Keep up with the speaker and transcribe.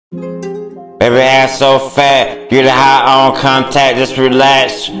Baby ass so fat, get it high on contact, just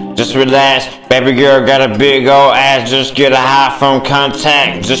relax, just relax. Baby girl got a big old ass, just get it high from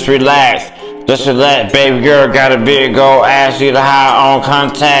contact, just relax. Just relax, baby girl got a big old ass, get high on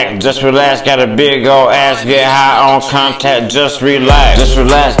contact. Just relax, got a big old ass, get high on contact. Just relax, just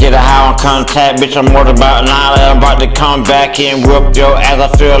relax, get a high on contact. Bitch, I'm more about now, I'm about to come back and whoop your ass.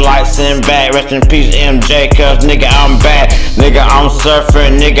 I feel like Sinbad, rest in peace MJ, cause nigga I'm back. Nigga I'm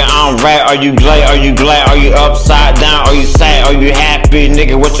surfing, nigga I'm rap. Are you glad, are you glad, are you upside down, are you sad, are you happy,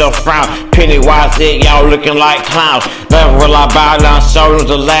 nigga with your frown? Pennywise it, y'all looking like clowns. Never will I bow down, shoulders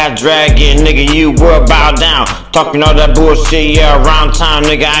the last dragon, nigga you would bow down. Talking all that bullshit, yeah, around time,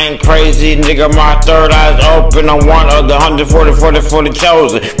 nigga I ain't crazy, nigga my third eye's open. I'm one of the 140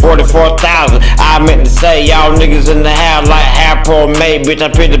 chosen, 44,000. I meant to say y'all niggas in the house like half poor made. Bitch I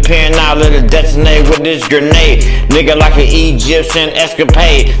put the pin out, let it detonate with this grenade. Nigga like an Egyptian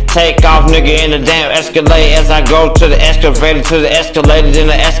escapade. Take off nigga in the damn Escalade as I go to the excavator, to the escalator, then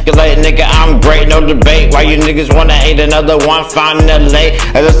the escalate. Nigga I'm great, no debate. Why you niggas wanna hate another one, finding it late?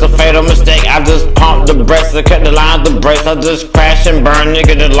 That's a fatal mistake, I just pump the brakes, I cut the line, the brakes, I just crash and burn,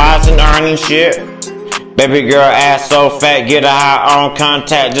 nigga, the lies and earning shit. Baby girl ass so fat, get a high on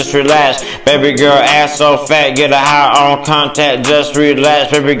contact, just relax. Baby girl ass so fat, get a high on contact, just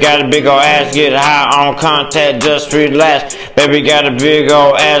relax. Baby got a big ol' ass, get high on contact, just relax. Baby got a big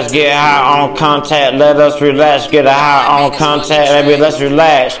ol' ass, get high on contact, let us relax. Get a high on contact, baby, let's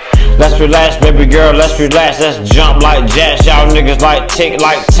relax. Let's relax, baby girl, let's relax. Let's jump like jacks, y'all niggas like tick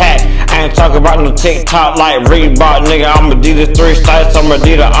like tack. I ain't talking about no TikTok like Reebok, nigga. I'm Adidas 3 styles, I'm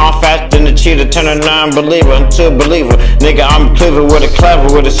Adidas. I'm faster than the cheetah, turn a non-believer into a believer. Nigga, I'm clever with a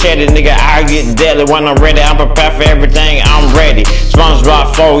clever, with a shady, nigga. I get deadly when I'm ready. I'm prepared for everything, I'm ready.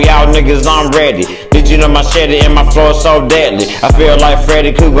 SpongeBob flow, y'all niggas, I'm ready. Did you know my shady and my flow is so deadly? I feel like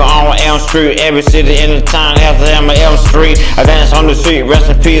Freddy Krueger on Elm Street. Every city in the town has to have my Elm Street. I dance on the street, rest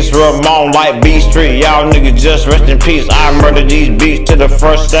in peace, Ramon like B Street. Y'all niggas just rest in peace. I murder these beats to the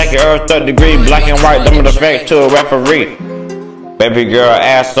first, second, or third degree. Black and white, dumb the fact to a referee. Baby girl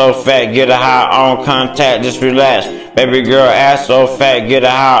ass so fat, get a high on contact, just relax. Baby girl ass so fat, get a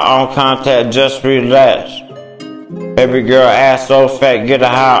high on contact, just relax. Baby girl ass so fat, get a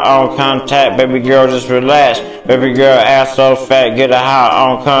high on contact, baby girl just relax. Baby girl ass so fat, get a high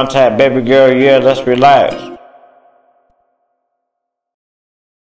on contact, baby girl yeah let's relax.